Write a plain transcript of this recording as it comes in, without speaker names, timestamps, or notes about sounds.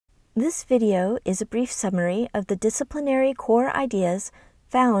This video is a brief summary of the disciplinary core ideas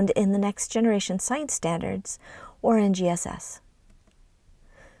found in the Next Generation Science Standards, or NGSS.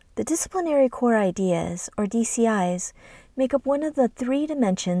 The disciplinary core ideas, or DCIs, make up one of the three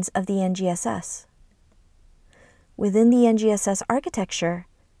dimensions of the NGSS. Within the NGSS architecture,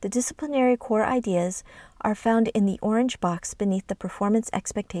 the disciplinary core ideas are found in the orange box beneath the performance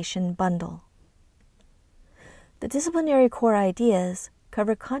expectation bundle. The disciplinary core ideas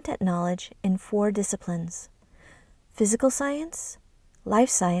cover content knowledge in 4 disciplines: physical science, life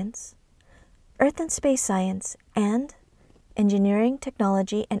science, earth and space science, and engineering,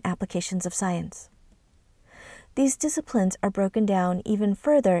 technology, and applications of science. These disciplines are broken down even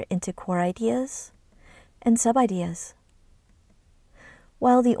further into core ideas and sub-ideas.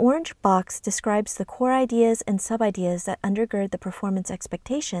 While the orange box describes the core ideas and sub-ideas that undergird the performance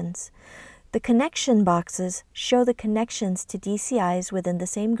expectations, the connection boxes show the connections to DCIs within the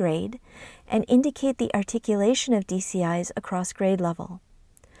same grade and indicate the articulation of DCIs across grade level.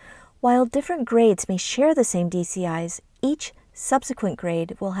 While different grades may share the same DCIs, each subsequent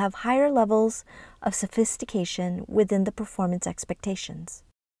grade will have higher levels of sophistication within the performance expectations.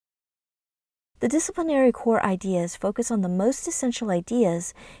 The disciplinary core ideas focus on the most essential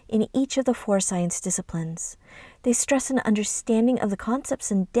ideas in each of the 4 science disciplines. They stress an understanding of the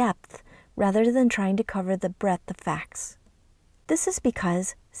concepts in depth rather than trying to cover the breadth of facts. This is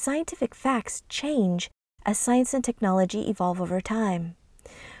because scientific facts change as science and technology evolve over time.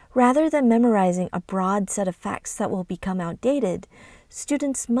 Rather than memorizing a broad set of facts that will become outdated,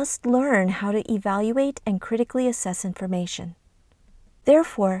 students must learn how to evaluate and critically assess information.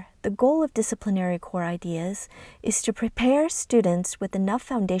 Therefore, the goal of disciplinary core ideas is to prepare students with enough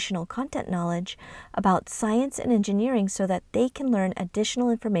foundational content knowledge about science and engineering so that they can learn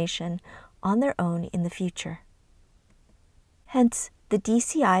additional information on their own in the future. Hence, the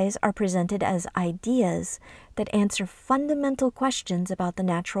DCIs are presented as ideas that answer fundamental questions about the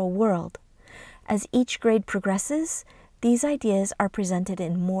natural world. As each grade progresses, these ideas are presented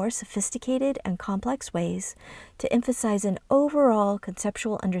in more sophisticated and complex ways to emphasize an overall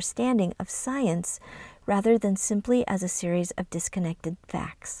conceptual understanding of science rather than simply as a series of disconnected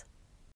facts.